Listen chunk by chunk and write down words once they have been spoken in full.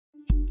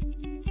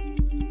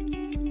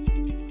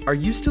Are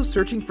you still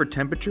searching for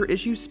temperature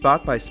issues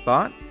spot by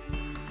spot?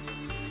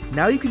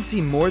 Now you can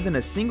see more than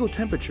a single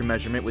temperature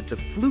measurement with the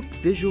Fluke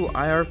visual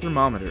IR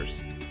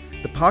thermometers.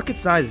 The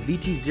pocket-sized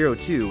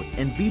VT02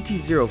 and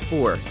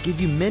VT04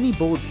 give you many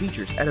bold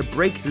features at a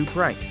breakthrough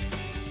price.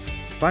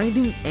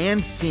 Finding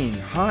and seeing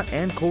hot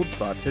and cold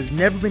spots has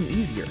never been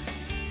easier.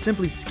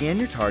 Simply scan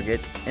your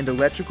target and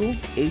electrical,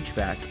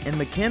 HVAC, and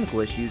mechanical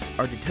issues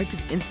are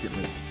detected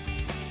instantly.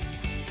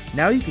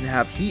 Now you can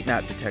have heat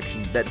map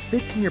detection that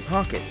fits in your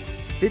pocket,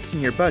 fits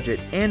in your budget,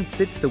 and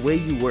fits the way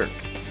you work.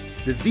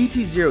 The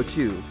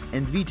VT02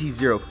 and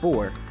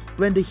VT04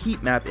 blend a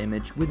heat map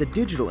image with a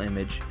digital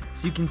image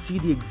so you can see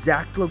the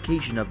exact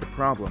location of the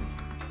problem.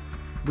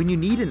 When you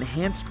need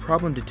enhanced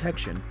problem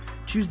detection,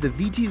 choose the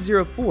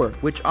VT04,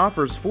 which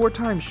offers 4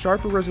 times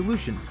sharper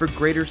resolution for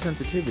greater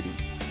sensitivity.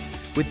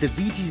 With the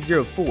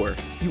VT04,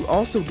 you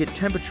also get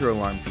temperature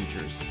alarm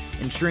features,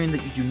 ensuring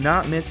that you do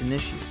not miss an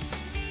issue.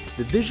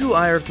 The visual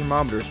IR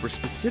thermometers were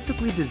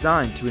specifically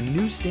designed to a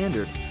new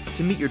standard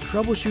to meet your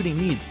troubleshooting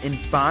needs in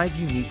 5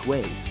 unique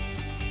ways.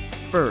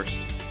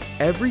 First,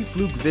 every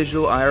Fluke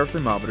visual IR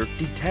thermometer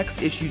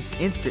detects issues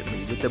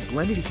instantly with a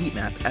blended heat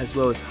map as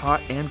well as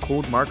hot and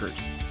cold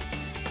markers.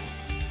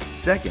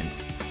 Second,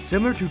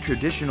 similar to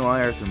traditional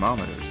IR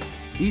thermometers,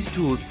 these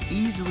tools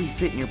easily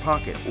fit in your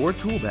pocket or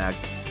tool bag,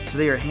 so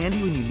they are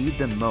handy when you need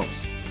them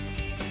most.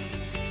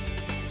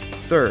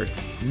 Third,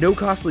 no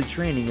costly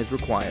training is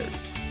required.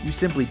 You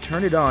simply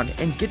turn it on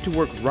and get to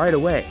work right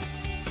away.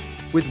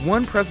 With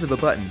one press of a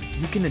button,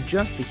 you can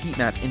adjust the heat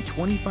map in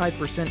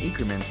 25%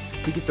 increments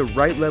to get the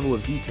right level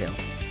of detail,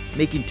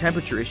 making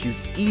temperature issues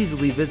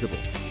easily visible.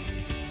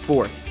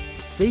 Fourth,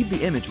 save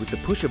the image with the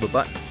push of a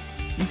button.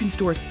 You can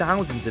store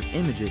thousands of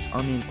images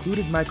on the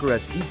included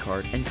microSD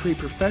card and create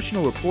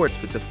professional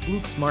reports with the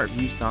Fluke Smart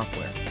View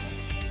software.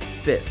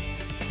 Fifth,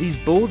 these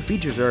bold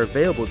features are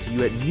available to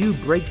you at new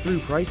breakthrough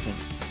pricing.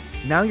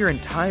 Now your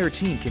entire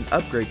team can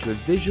upgrade to a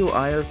visual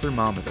IR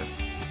thermometer.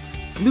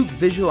 Fluke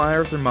visual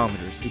IR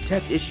thermometers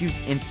detect issues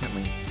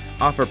instantly,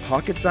 offer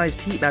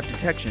pocket-sized heat map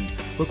detection,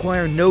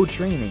 require no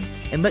training,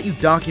 and let you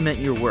document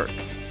your work.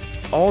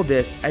 All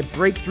this at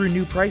breakthrough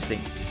new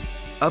pricing.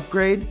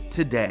 Upgrade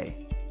today.